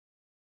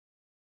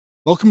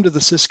Welcome to the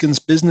Siskin's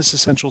Business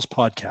Essentials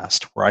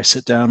podcast, where I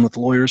sit down with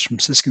lawyers from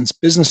Siskin's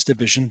business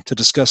division to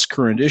discuss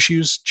current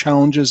issues,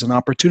 challenges, and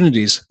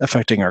opportunities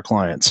affecting our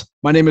clients.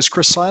 My name is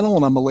Chris Seinel,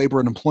 and I'm a labor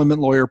and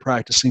employment lawyer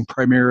practicing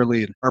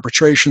primarily in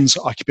arbitrations,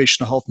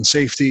 occupational health and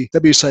safety,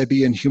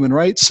 WSIB, and human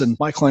rights, and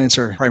my clients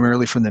are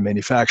primarily from the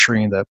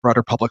manufacturing, the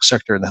broader public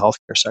sector, and the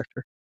healthcare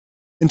sector.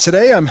 And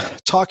today I'm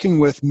talking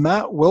with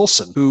Matt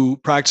Wilson, who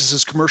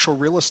practices commercial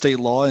real estate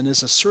law and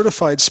is a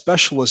certified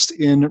specialist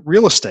in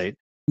real estate.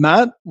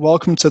 Matt,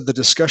 welcome to the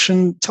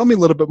discussion. Tell me a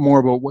little bit more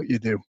about what you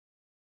do.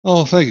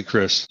 Oh, thank you,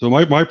 Chris. So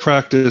my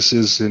practice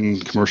is in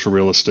commercial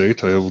real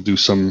estate. I will do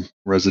some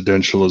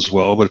residential as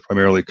well, but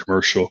primarily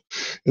commercial.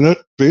 And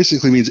that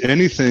basically means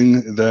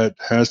anything that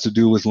has to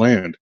do with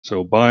land.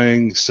 So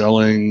buying,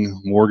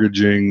 selling,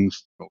 mortgaging,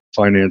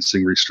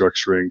 financing,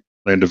 restructuring,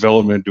 land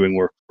development, doing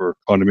work for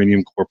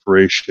condominium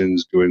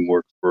corporations, doing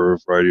work for a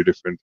variety of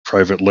different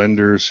private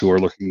lenders who are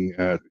looking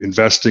at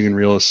investing in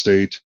real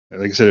estate.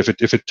 Like I said,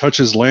 if it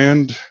touches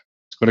land,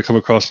 going to come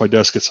across my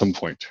desk at some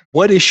point.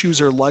 What issues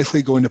are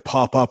likely going to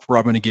pop up where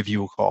I'm going to give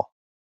you a call?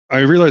 I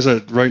realize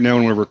that right now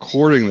when we're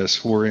recording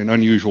this, we're in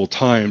unusual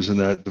times and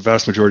that the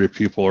vast majority of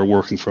people are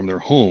working from their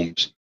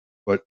homes.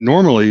 But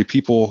normally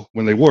people,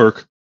 when they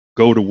work,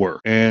 go to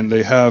work and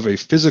they have a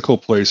physical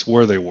place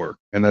where they work.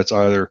 And that's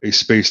either a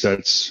space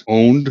that's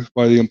owned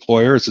by the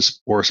employer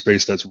or a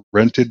space that's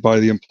rented by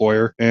the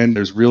employer. And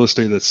there's real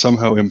estate that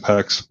somehow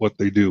impacts what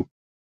they do.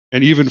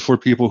 And even for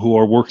people who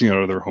are working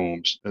out of their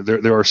homes,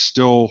 there are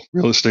still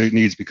real estate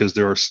needs because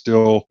there are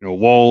still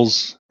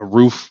walls, a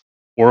roof,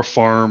 or a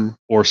farm,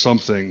 or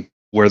something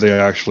where they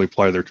actually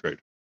apply their trade.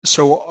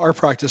 So our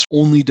practice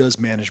only does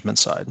management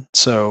side.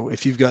 So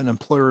if you've got an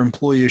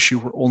employer-employee issue,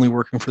 we're only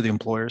working for the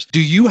employers.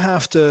 Do you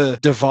have to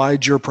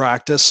divide your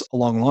practice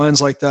along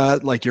lines like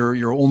that? Like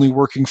you're only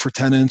working for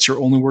tenants, you're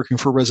only working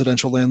for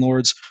residential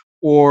landlords,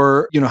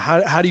 or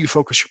how do you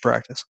focus your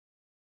practice?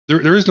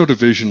 There is no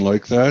division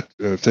like that.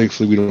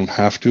 Thankfully, we don't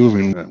have to. I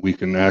mean, we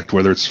can act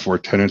whether it's for a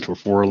tenant or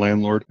for a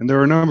landlord. And there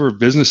are a number of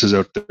businesses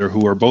out there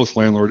who are both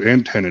landlord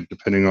and tenant,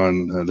 depending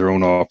on their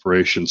own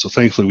operation. So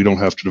thankfully, we don't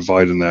have to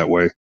divide in that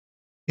way.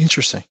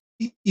 Interesting.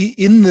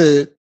 In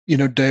the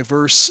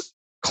diverse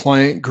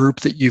client group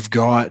that you've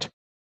got,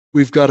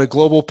 we've got a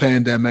global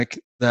pandemic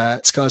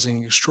that's causing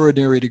an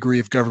extraordinary degree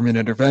of government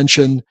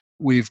intervention.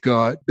 We've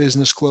got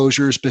business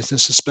closures,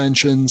 business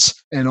suspensions,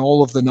 and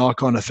all of the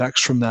knock-on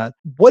effects from that.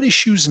 What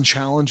issues and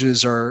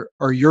challenges are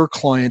your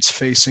clients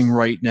facing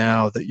right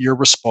now that you're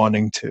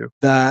responding to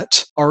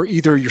that are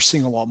either you're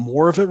seeing a lot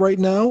more of it right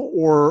now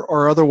or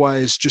are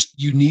otherwise just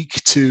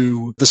unique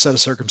to the set of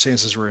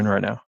circumstances we're in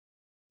right now?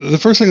 The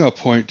first thing I'll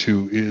point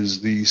to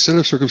is the set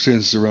of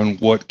circumstances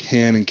around what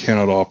can and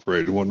cannot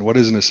operate, what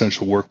is an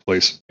essential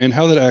workplace, and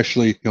how that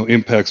actually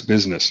impacts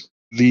business.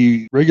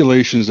 The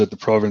regulations that the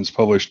province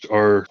published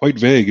are quite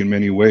vague in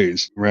many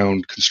ways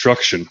around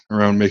construction,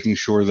 around making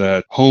sure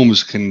that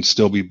homes can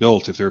still be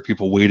built if there are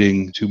people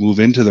waiting to move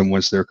into them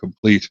once they're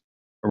complete.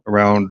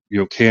 Around,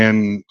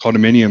 can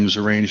condominiums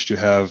arrange to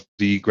have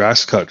the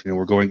grass cut?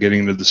 We're getting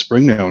into the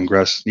spring now and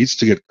grass needs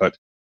to get cut.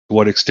 To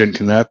what extent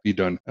can that be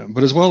done?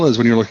 But as well as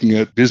when you're looking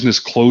at business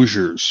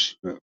closures,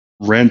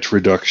 rent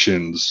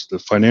reductions, the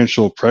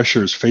financial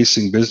pressures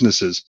facing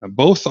businesses,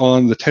 both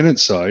on the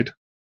tenant side,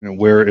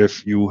 where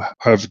if you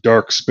have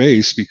dark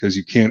space because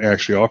you can't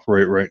actually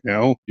operate right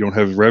now, you don't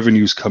have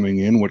revenues coming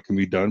in, what can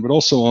be done? But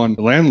also on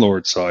the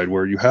landlord side,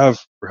 where you have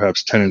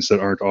perhaps tenants that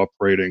aren't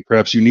operating.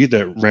 Perhaps you need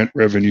that rent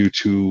revenue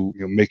to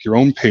make your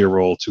own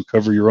payroll, to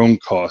cover your own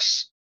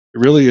costs. It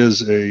really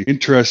is a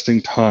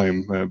interesting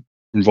time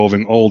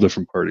involving all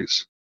different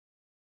parties.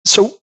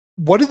 So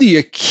what are the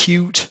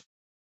acute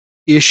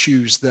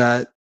issues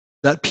that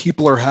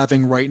people are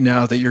having right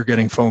now that you're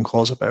getting phone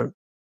calls about?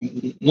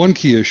 One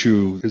key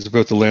issue is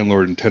about the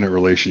landlord and tenant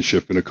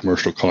relationship in a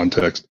commercial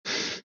context.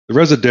 The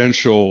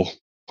residential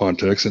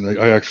context, and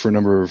I act for a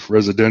number of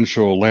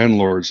residential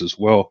landlords as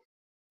well.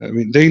 I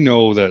mean, they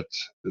know that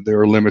there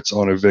are limits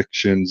on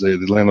evictions. The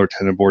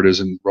landlord-tenant board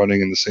isn't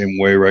running in the same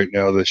way right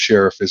now. The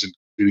sheriff isn't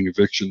completing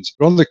evictions.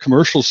 But on the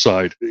commercial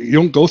side, you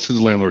don't go through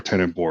the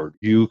landlord-tenant board.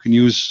 You can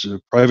use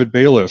private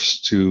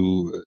bailiffs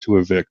to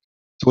evict.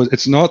 So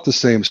it's not the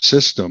same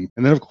system.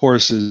 And then, of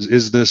course,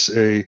 is this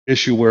a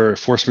issue where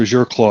force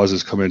majeure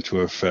clauses come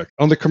into effect?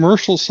 On the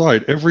commercial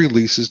side, every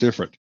lease is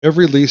different.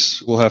 Every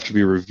lease will have to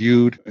be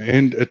reviewed.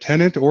 And a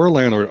tenant or a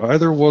landlord,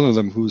 either one of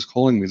them who's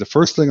calling me, the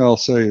first thing I'll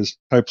say is,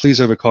 can I please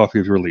have a copy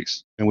of your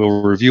lease? And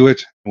we'll review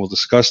it and we'll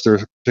discuss their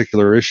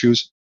particular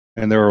issues.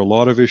 And there are a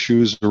lot of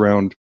issues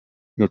around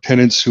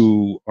tenants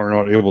who are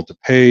not able to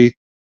pay,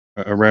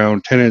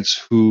 around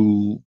tenants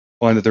who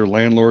find that their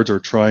landlords are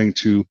trying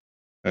to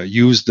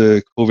use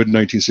the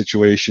COVID-19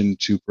 situation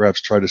to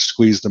perhaps try to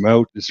squeeze them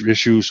out. There's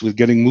issues with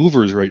getting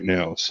movers right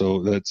now.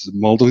 So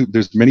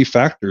there's many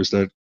factors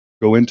that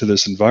go into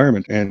this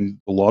environment. And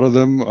a lot of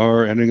them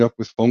are ending up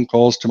with phone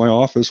calls to my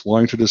office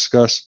wanting to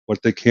discuss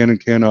what they can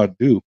and cannot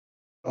do.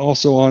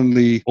 Also on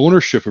the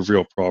ownership of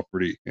real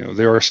property,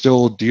 there are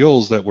still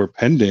deals that were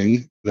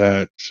pending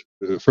that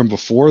from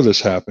before this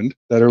happened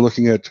that are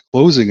looking at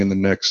closing in the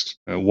next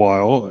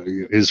while.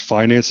 Is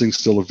financing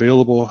still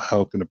available?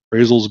 How can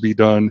appraisals be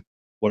done?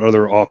 What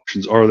other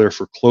options are there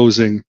for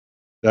closing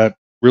that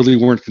really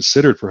weren't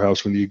considered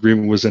perhaps when the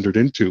agreement was entered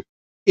into?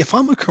 If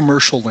I'm a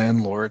commercial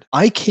landlord,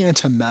 I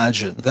can't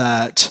imagine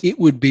that it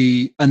would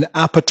be an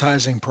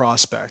appetizing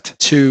prospect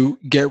to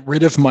get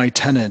rid of my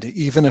tenant,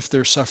 even if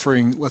they're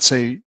suffering, let's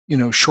say,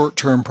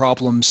 short-term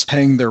problems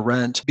paying their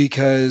rent,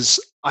 because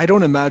I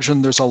don't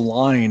imagine there's a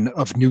line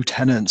of new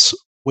tenants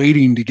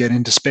waiting to get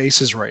into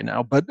spaces right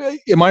now. But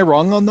am I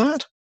wrong on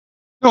that?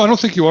 No, I don't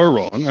think you are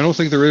wrong. I don't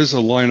think there is a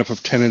lineup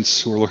of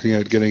tenants who are looking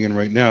at getting in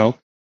right now.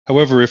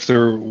 However, if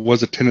there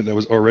was a tenant that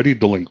was already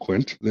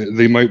delinquent,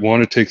 they might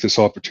want to take this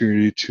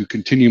opportunity to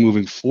continue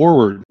moving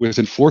forward with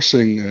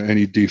enforcing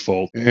any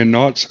default and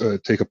not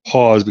take a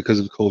pause because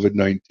of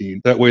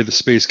COVID-19. That way, the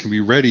space can be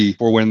ready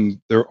for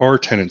when there are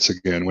tenants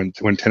again, when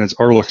tenants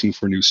are looking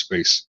for new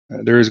space.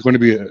 There is going to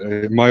be,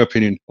 in my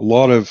opinion, a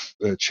lot of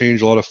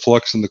change, a lot of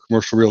flux in the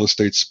commercial real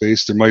estate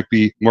space. There might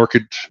be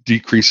market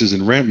decreases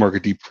in rent,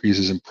 market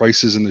decreases in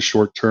prices in the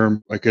short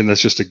term. Again,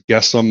 that's just a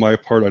guess on my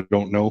part. I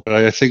don't know. But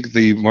I think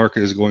the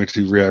market is going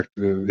to react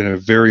in a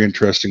very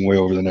interesting way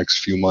over the next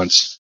few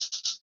months.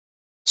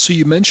 So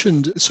you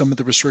mentioned some of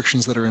the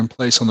restrictions that are in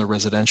place on the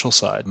residential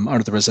side.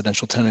 Under the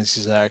Residential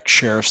Tenancies Act,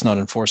 sheriffs not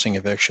enforcing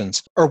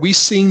evictions. Are we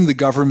seeing the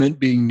government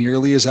being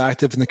nearly as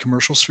active in the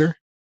commercial sphere?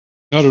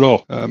 Not at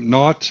all.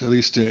 Not at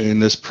least in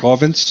this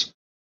province.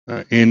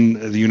 In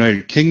the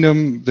United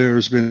Kingdom,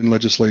 there's been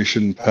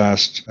legislation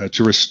passed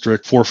to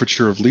restrict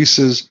forfeiture of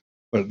leases,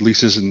 but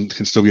leases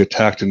can still be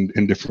attacked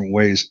in different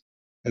ways.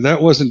 And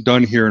that wasn't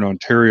done here in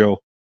Ontario.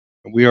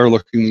 We are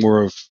looking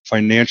more of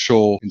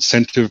financial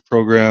incentive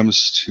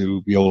programs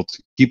to be able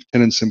to keep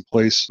tenants in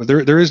place. But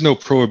there is no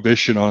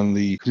prohibition on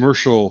the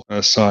commercial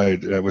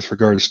side with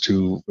regards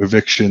to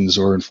evictions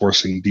or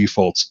enforcing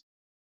defaults.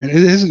 And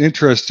it is an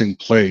interesting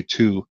play,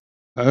 too.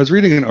 I was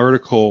reading an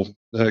article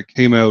that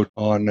came out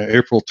on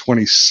April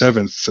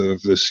 27th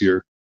of this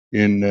year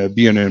in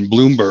BNN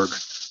Bloomberg,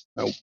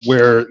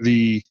 where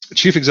the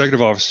chief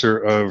executive officer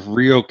of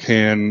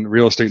RioCan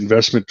Real Estate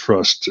Investment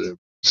Trust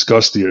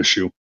discussed the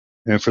issue.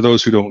 And for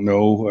those who don't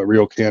know,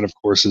 RioCan, of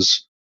course,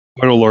 is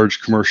quite a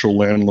large commercial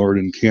landlord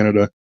in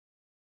Canada,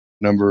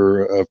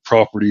 number of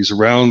properties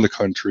around the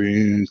country,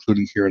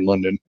 including here in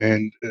London.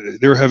 And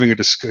he was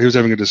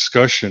having a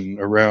discussion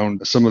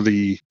around some of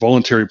the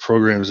voluntary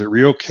programs that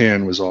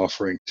RioCan was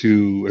offering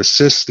to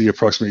assist the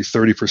approximately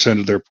 30%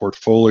 of their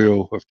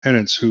portfolio of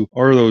tenants who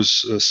are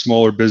those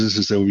smaller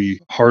businesses that will be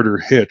harder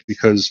hit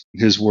because, in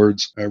his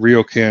words,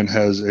 RioCan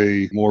has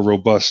a more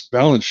robust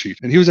balance sheet.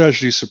 And he was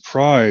actually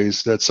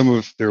surprised that some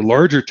of their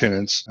larger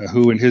tenants,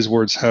 who, in his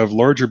words, have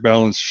larger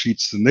balance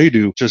sheets than they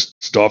do, just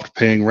stopped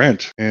paying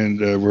rent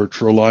and were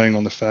relying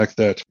on the fact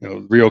that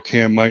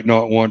RioCan might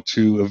not want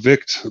to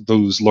evict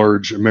those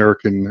large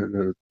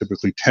American,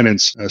 typically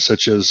tenants,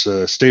 such as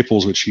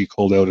Staples, which he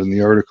called out in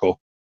the article.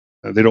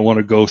 They don't want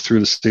to go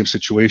through the same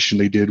situation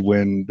they did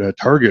when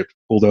Target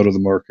pulled out of the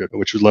market,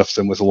 which left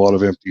them with a lot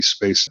of empty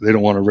space. They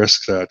don't want to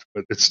risk that.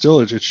 But it's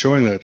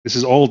showing that this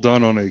is all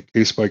done on a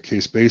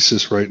case-by-case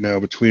basis right now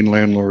between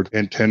landlord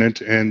and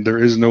tenant, and there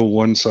is no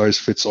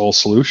one-size-fits-all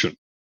solution.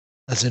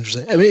 That's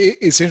interesting. I mean,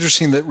 it's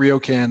interesting that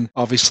RioCan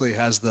obviously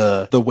has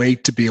the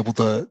weight to be able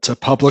to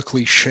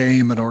publicly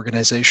shame an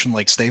organization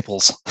like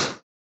Staples.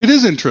 It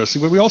is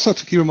interesting, but we also have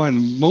to keep in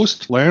mind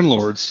most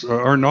landlords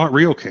are not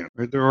RioCan.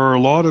 Right? There are a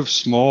lot of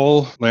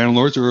small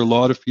landlords. There are a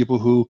lot of people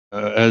who,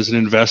 as an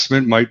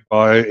investment, might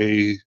buy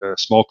a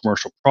small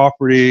commercial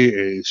property,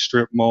 a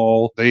strip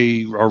mall.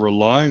 They are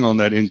relying on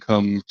that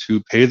income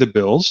to pay the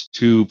bills,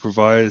 to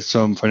provide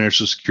some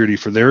financial security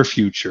for their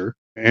future.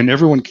 And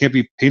everyone can't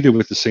be painted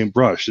with the same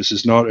brush. This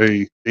is not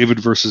a David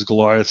versus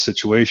Goliath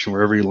situation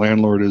where every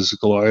landlord is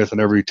Goliath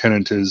and every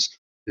tenant is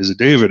a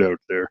David out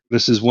there.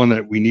 This is one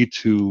that we need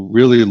to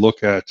really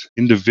look at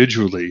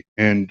individually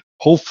and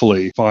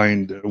hopefully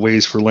find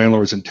ways for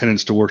landlords and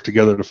tenants to work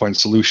together to find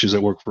solutions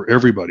that work for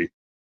everybody.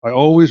 I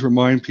always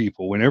remind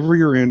people, whenever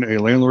you're in a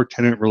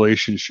landlord-tenant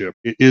relationship,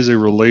 it is a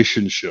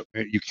relationship.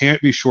 You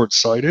can't be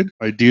short-sighted.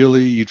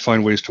 Ideally, you'd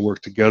find ways to work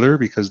together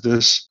because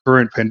this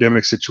current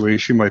pandemic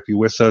situation might be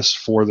with us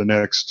for the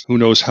next who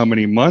knows how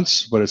many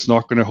months, but it's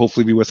not going to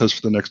hopefully be with us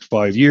for the next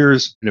 5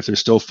 years. And if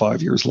there's still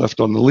 5 years left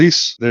on the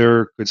lease,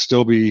 there could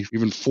still be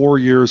even 4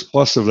 years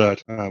plus of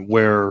that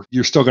where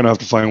you're still going to have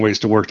to find ways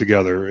to work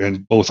together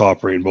and both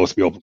operate and both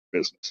be open for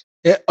business.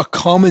 A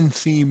common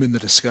theme in the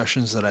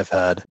discussions that I've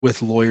had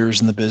with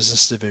lawyers in the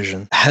business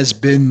division has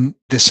been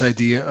this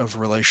idea of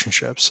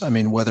relationships. I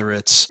mean, whether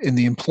it's in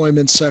the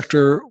employment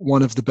sector,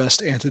 one of the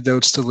best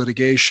antidotes to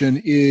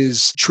litigation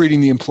is treating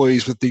the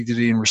employees with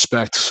dignity and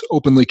respect,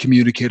 openly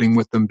communicating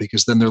with them,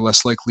 because then they're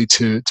less likely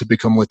to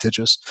become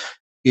litigious.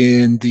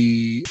 in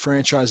the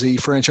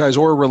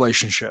franchisee-franchisor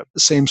relationship. The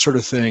same sort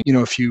of thing.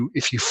 If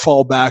you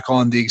fall back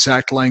on the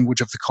exact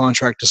language of the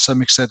contract to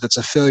some extent, that's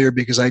a failure,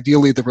 because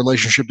ideally the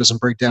relationship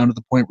doesn't break down to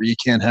the point where you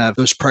can't have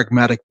those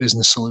pragmatic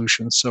business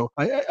solutions. So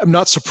I'm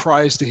not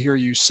surprised to hear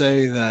you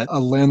say that a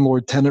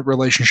landlord-tenant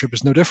relationship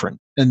is no different,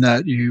 and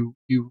that you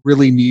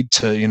really need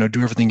to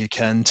do everything you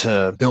can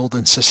to build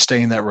and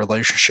sustain that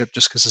relationship,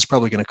 just because it's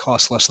probably going to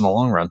cost less in the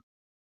long run.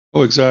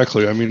 Oh,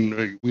 exactly. I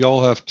mean, we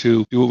all have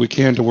to do what we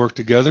can to work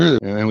together,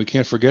 and we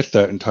can't forget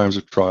that in times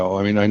of trial.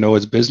 I mean, I know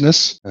it's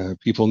business.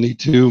 People need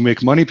to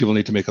make money. People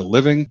need to make a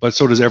living, but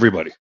so does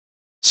everybody.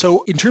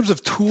 So in terms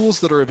of tools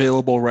that are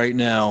available right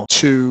now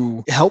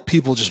to help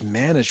people just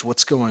manage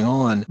what's going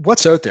on,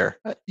 what's out there?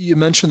 You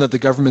mentioned that the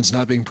government's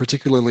not being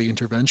particularly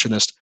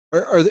interventionist.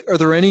 Are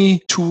there any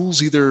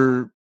tools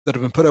either that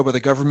have been put out by the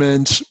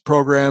government,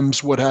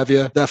 programs, what have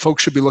you, that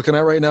folks should be looking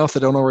at right now if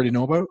they don't already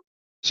know about?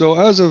 So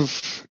as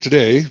of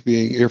today,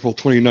 being April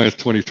 29th,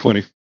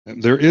 2020,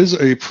 there is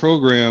a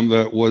program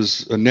that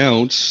was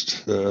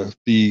announced,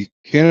 the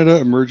Canada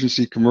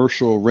Emergency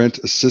Commercial Rent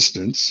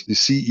Assistance, the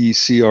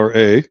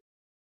CECRA.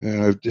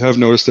 And I have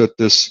noticed that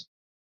this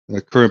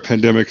current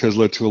pandemic has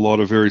led to a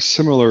lot of very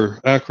similar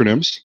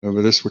acronyms.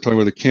 We're talking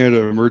about the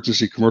Canada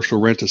Emergency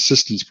Commercial Rent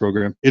Assistance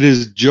Program. It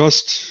is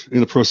just in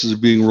the process of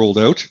being rolled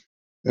out.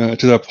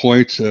 To that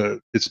point,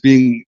 it's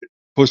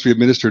supposed to be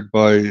administered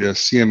by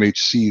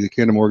CMHC, the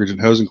Canada Mortgage and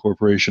Housing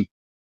Corporation,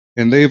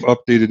 and they've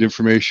updated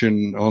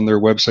information on their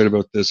website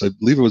about this. I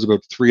believe it was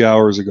about 3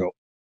 hours ago.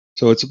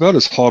 So it's about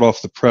as hot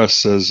off the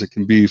press as it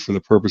can be for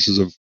the purposes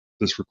of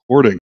this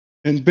recording.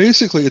 And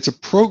basically, it's a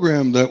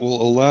program that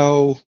will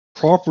allow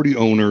property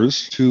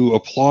owners to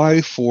apply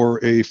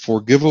for a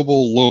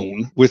forgivable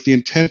loan with the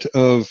intent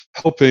of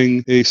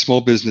helping a small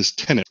business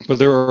tenant. But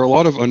there are a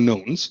lot of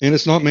unknowns, and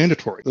it's not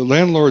mandatory. The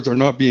landlords are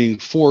not being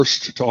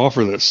forced to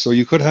offer this. So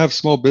you could have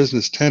small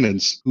business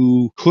tenants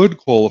who could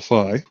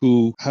qualify,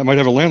 who might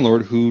have a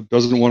landlord who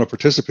doesn't want to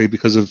participate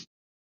because of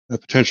a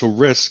potential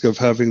risk of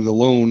having the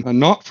loan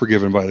not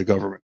forgiven by the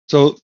government.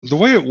 So the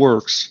way it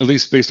works, at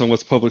least based on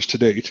what's published to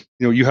date,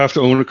 you have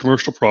to own a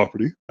commercial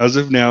property. As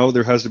of now,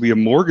 there has to be a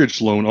mortgage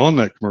loan on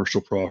that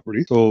commercial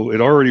property. So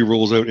it already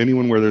rules out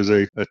anyone where there's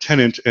a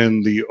tenant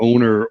and the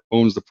owner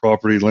owns the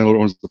property, the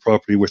landlord owns the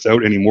property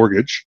without any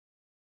mortgage.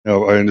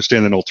 Now, I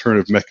understand an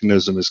alternative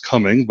mechanism is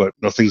coming, but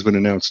nothing's been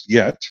announced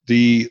yet.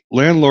 The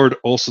landlord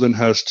also then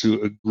has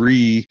to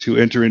agree to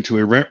enter into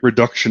a rent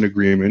reduction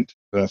agreement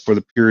for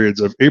the periods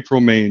of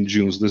April, May, and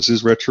June. So this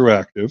is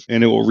retroactive,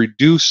 and it will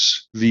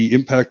reduce the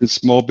impacted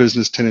small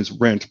business tenants'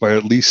 rent by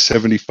at least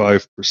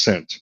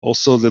 75%.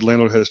 Also, the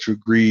landlord has to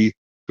agree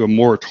to a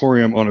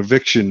moratorium on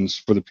evictions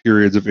for the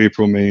periods of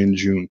April, May, and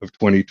June of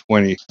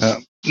 2020.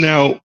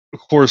 Now, of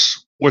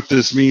course, what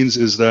this means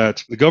is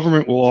that the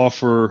government will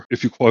offer,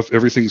 if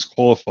everything's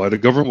qualified, the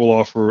government will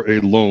offer a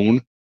loan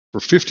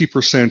for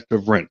 50%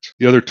 of rent.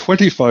 The other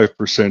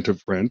 25%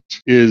 of rent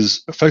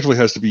effectively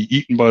has to be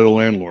eaten by the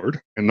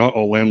landlord, and not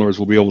all landlords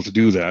will be able to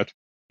do that,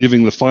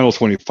 giving the final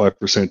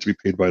 25% to be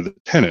paid by the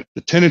tenant.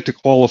 The tenant, to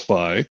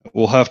qualify,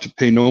 will have to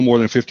pay no more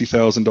than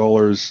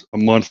 $50,000 a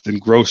month in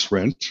gross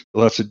rent.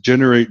 They'll have to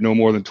generate no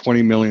more than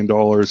 $20 million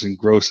in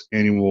gross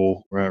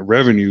annual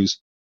revenues,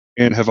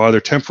 and have either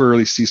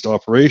temporarily ceased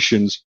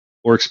operations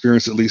or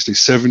experienced at least a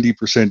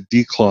 70%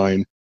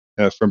 decline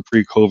from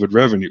pre-COVID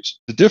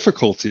revenues. The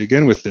difficulty,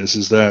 again, with this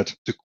is that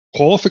the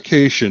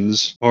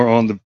qualifications are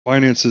on the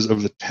finances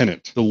of the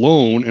tenant. The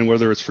loan, and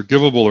whether it's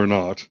forgivable or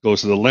not,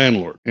 goes to the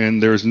landlord.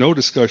 And there's no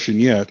discussion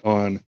yet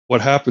on what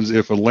happens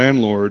if a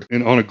landlord,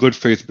 and on a good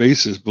faith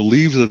basis,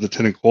 believes that the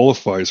tenant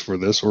qualifies for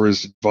this, or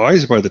is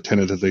advised by the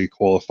tenant that they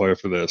qualify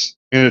for this.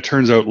 And it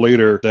turns out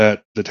later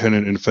that the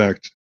tenant, in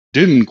fact,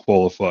 didn't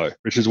qualify,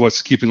 which is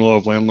what's keeping a lot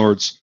of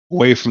landlords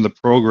away from the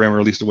program, or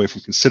at least away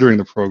from considering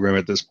the program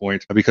at this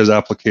point, because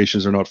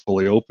applications are not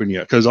fully open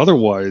yet. Because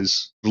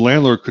otherwise, the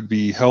landlord could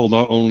be held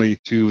not only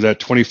to that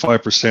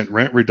 25%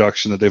 rent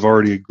reduction that they've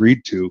already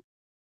agreed to,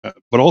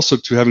 but also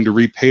to having to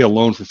repay a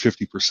loan for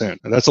 50%.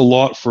 And that's a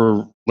lot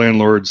for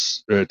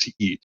landlords to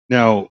eat.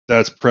 Now,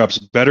 that's perhaps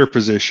a better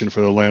position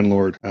for the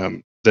landlord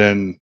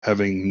than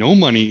having no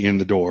money in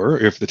the door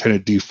if the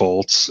tenant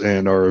defaults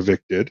and are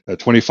evicted.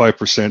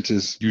 25%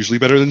 is usually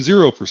better than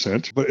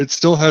 0%, but it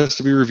still has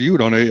to be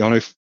reviewed on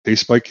a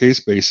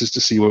case-by-case basis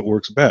to see what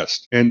works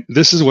best. And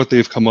this is what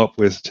they've come up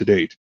with to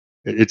date.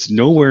 It's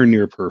nowhere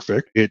near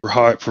perfect. It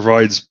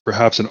provides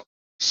perhaps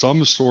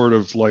some sort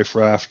of life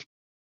raft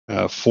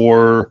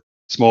for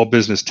small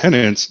business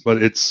tenants,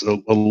 but it's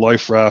a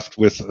life raft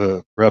with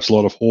perhaps a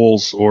lot of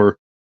holes, or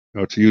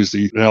to use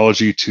the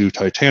analogy to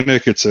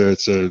Titanic, it's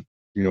a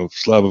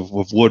slab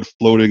of wood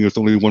floating with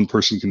only one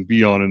person can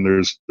be on, and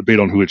there's debate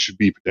on who it should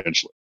be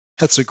potentially.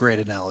 That's a great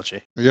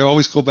analogy. Yeah,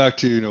 always go back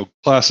to,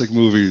 classic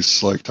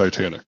movies like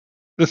Titanic.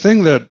 The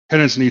thing that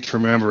tenants need to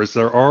remember is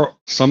there are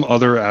some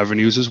other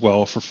avenues as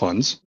well for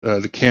funds.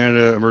 The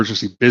Canada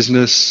Emergency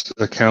Business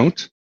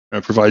Account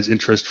provides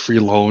interest-free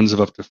loans of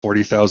up to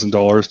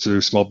 $40,000 to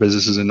small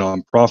businesses and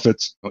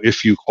nonprofits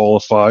if you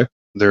qualify.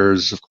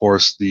 There's, of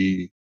course,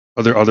 the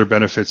other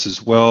benefits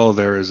as well.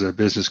 There is a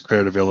business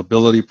credit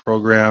availability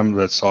program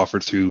that's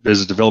offered through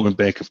Business Development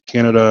Bank of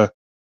Canada.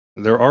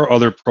 There are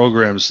other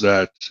programs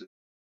that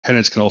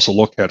tenants can also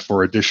look at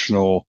for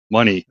additional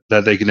money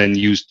that they can then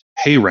use to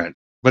pay rent.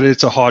 But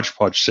it's a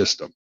hodgepodge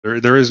system.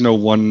 There is no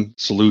one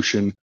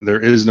solution. There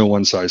is no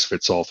one size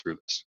fits all through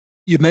this.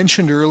 You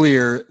mentioned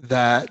earlier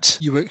that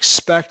you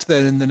expect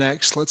that in the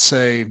next, let's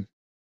say,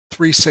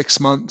 3-6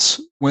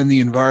 months, when the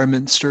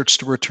environment starts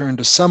to return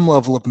to some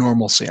level of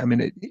normalcy. I mean,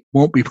 it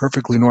won't be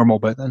perfectly normal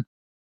by then.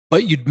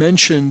 But you'd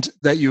mentioned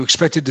that you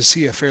expected to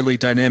see a fairly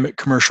dynamic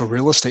commercial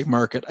real estate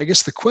market. I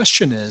guess the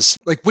question is,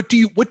 like, what do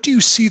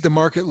you see the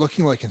market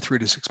looking like in 3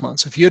 to 6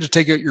 months? If you had to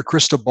take out your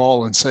crystal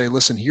ball and say,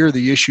 listen, here are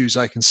the issues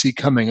I can see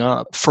coming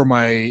up for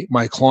my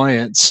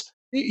clients.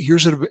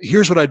 Here's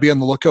what I'd be on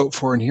the lookout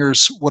for, and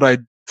here's what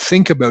I'd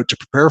think about to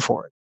prepare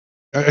for it.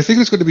 I think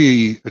it's going to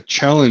be a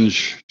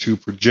challenge to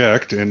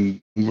project. And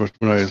when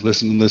I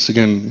listen to this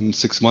again in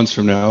 6 months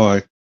from now,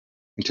 I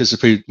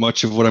anticipate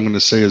much of what I'm going to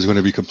say is going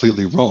to be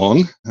completely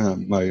wrong.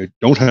 I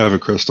don't have a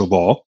crystal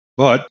ball,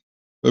 but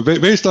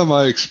based on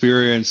my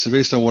experience,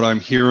 based on what I'm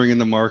hearing in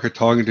the market,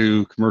 talking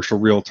to commercial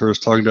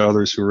realtors, talking to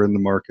others who are in the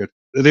market,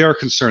 they are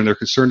concerned. They're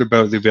concerned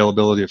about the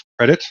availability of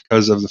credit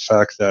because of the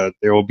fact that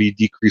there will be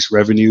decreased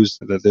revenues,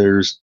 that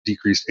there's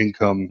decreased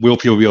income. Will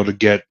people be able to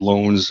get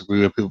loans?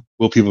 Will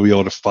people be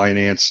able to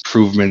finance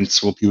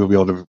improvements? Will people be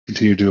able to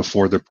continue to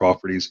afford their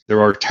properties?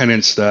 There are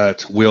tenants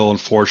that will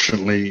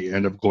unfortunately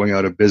end up going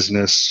out of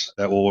business.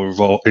 That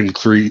will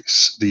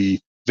increase the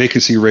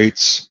vacancy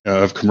rates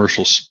of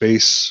commercial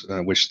space,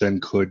 which then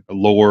could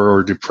lower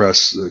or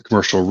depress the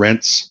commercial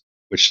rents,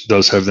 which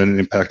does have then an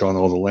impact on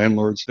all the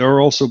landlords. There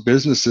are also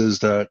businesses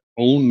that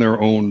own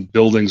their own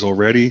buildings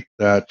already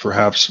that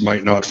perhaps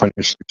might not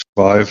financially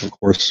survive. Of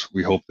course,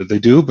 we hope that they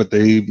do, but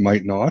they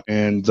might not.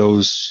 And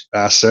those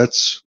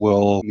assets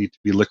will need to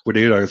be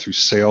liquidated either through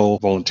sale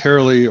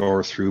voluntarily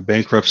or through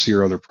bankruptcy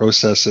or other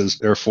processes,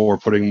 therefore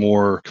putting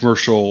more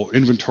commercial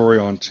inventory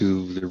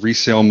onto the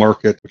resale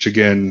market, which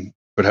again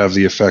could have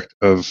the effect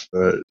of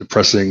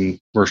depressing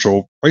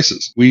commercial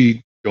prices.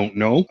 We don't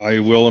know. I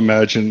do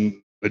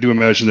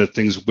imagine that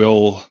things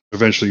will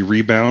eventually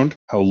rebound.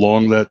 How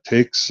long that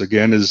takes,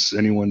 again, is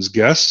anyone's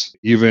guess.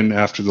 Even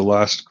after the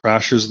last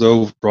crashes,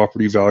 though,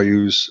 property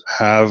values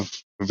have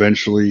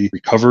eventually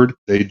recovered.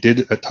 They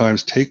did at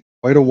times take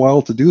quite a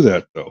while to do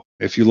that, though.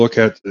 If you look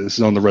at, this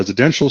is on the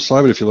residential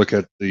side, but if you look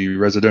at the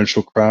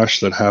residential crash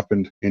that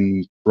happened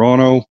in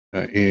Toronto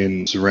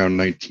in around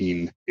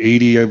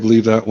 1980, I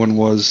believe that one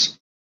was,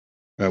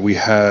 we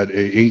had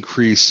an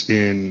increase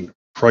in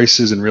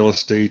prices in real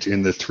estate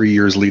in the 3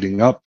 years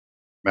leading up.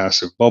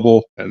 Massive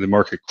bubble, and the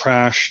market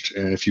crashed.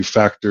 And if you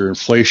factor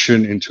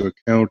inflation into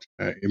account,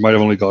 it might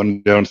have only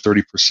gone down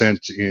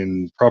 30%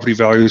 in property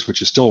values,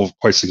 which is still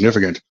quite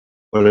significant.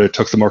 But it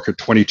took the market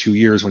 22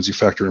 years, once you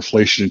factor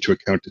inflation into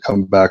account, to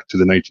come back to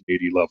the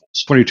 1980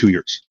 levels. 22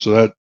 years. So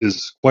that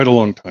is quite a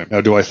long time. Now,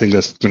 do I think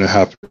that's going to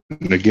happen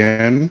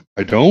again?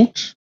 I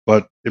don't,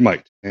 but it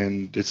might.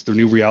 And it's the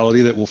new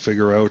reality that we'll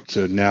figure out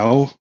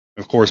now.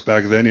 Of course,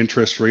 back then,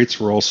 interest rates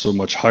were also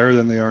much higher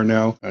than they are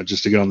now.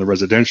 Just to get on the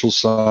residential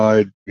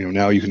side,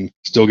 now you can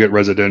still get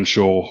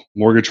residential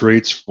mortgage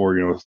rates for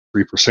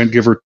 3%,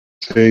 give or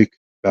take.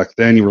 Back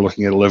then, you were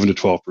looking at 11 to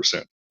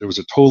 12%. There was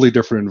a totally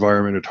different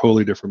environment, a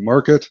totally different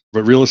market.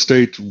 But real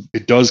estate,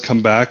 it does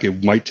come back.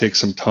 It might take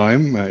some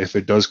time if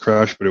it does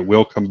crash, but it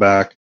will come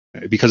back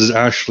because it's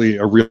actually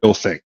a real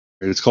thing.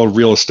 It's called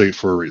real estate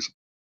for a reason.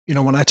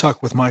 When I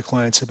talk with my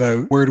clients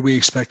about where do we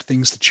expect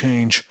things to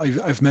change,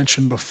 I've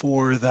mentioned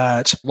before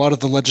that a lot of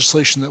the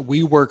legislation that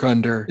we work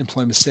under,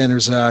 Employment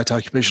Standards Act,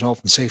 Occupational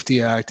Health and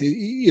Safety Act,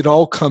 it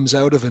all comes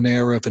out of an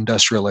era of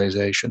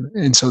industrialization.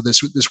 And so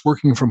this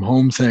working from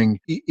home thing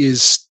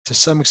is, to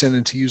some extent,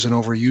 and to use an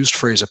overused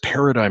phrase, a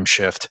paradigm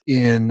shift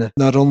in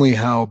not only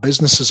how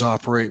businesses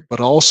operate, but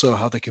also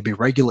how they can be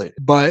regulated.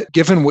 But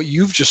given what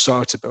you've just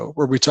talked about,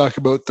 where we talk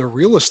about the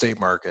real estate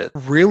market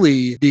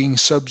really being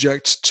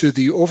subject to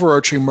the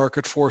overarching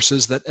market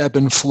forces that ebb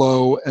and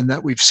flow and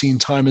that we've seen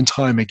time and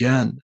time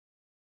again,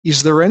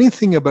 is there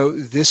anything about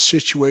this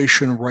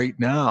situation right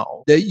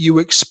now that you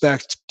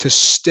expect to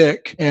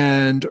stick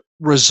and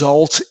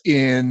result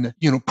in,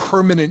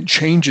 permanent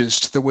changes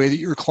to the way that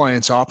your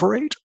clients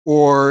operate?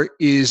 Or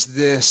is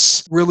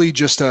this really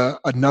just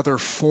another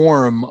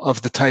form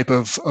of the type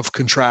of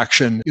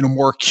contraction,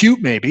 more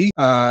acute maybe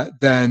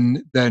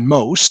than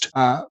most?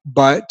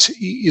 But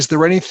is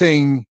there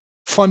anything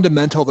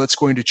fundamental that's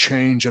going to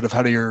change out of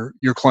how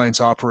your clients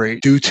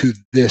operate due to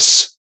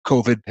this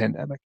COVID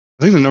pandemic?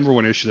 I think the number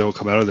one issue that will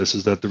come out of this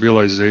is that the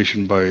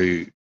realization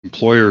by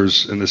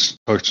employers, and this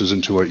touches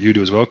into what you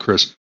do as well,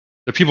 Chris,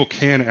 that people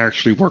can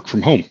actually work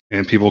from home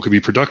and people can be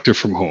productive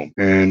from home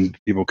and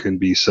people can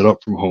be set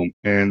up from home.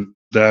 And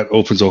that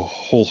opens a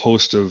whole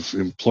host of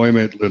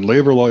employment and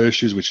labor law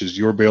issues, which is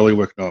your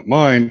bailiwick, not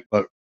mine.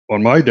 But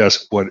on my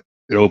desk, what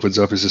it opens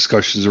up is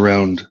discussions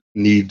around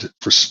need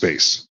for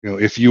space.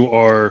 If you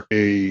are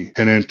a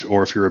tenant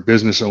or if you're a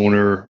business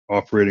owner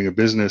operating a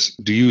business,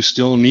 do you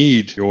still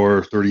need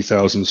your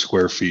 30,000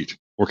 square feet?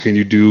 Or can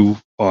you do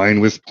fine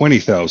with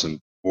 20,000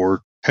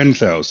 or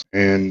 10,000?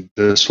 And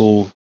this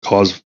will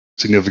cause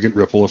significant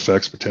ripple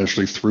effects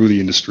potentially through the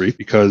industry,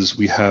 because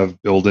we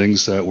have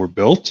buildings that were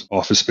built,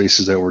 office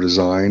spaces that were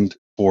designed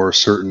for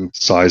certain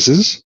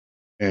sizes,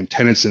 and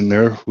tenants in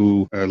there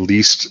who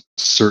leased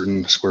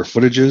certain square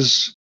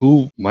footages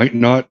who might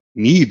not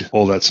need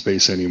all that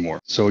space anymore.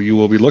 So you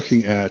will be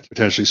looking at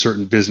potentially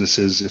certain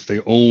businesses. If they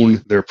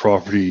own their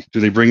property, do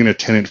they bring in a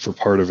tenant for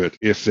part of it?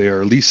 If they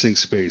are leasing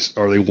space,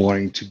 are they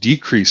wanting to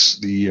decrease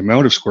the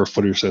amount of square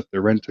footage that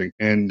they're renting,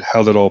 and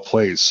how that all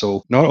plays?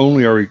 So not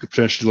only are we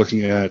potentially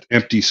looking at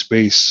empty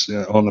space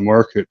on the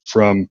market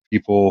from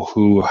people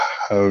who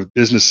have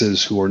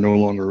businesses who are no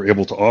longer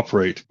able to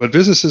operate, but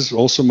businesses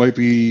also might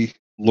be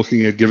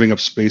looking at giving up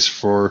space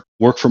for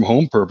work from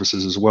home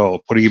purposes as well,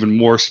 putting even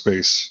more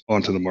space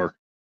onto the market.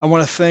 I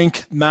want to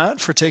thank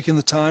Matt for taking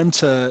the time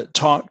to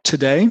talk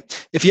today.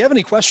 If you have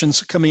any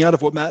questions coming out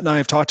of what Matt and I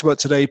have talked about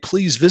today,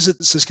 please visit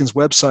the Siskins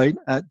website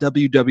at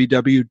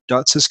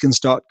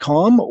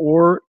www.siskins.com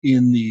or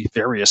in the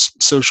various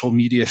social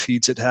media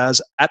feeds it has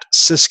at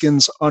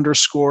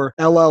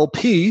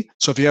Siskins_LLP.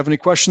 So if you have any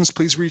questions,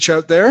 please reach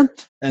out there.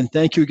 And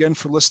thank you again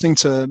for listening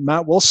to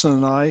Matt Wilson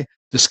and I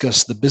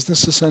discuss the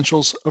business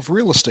essentials of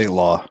real estate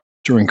law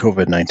during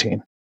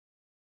COVID-19.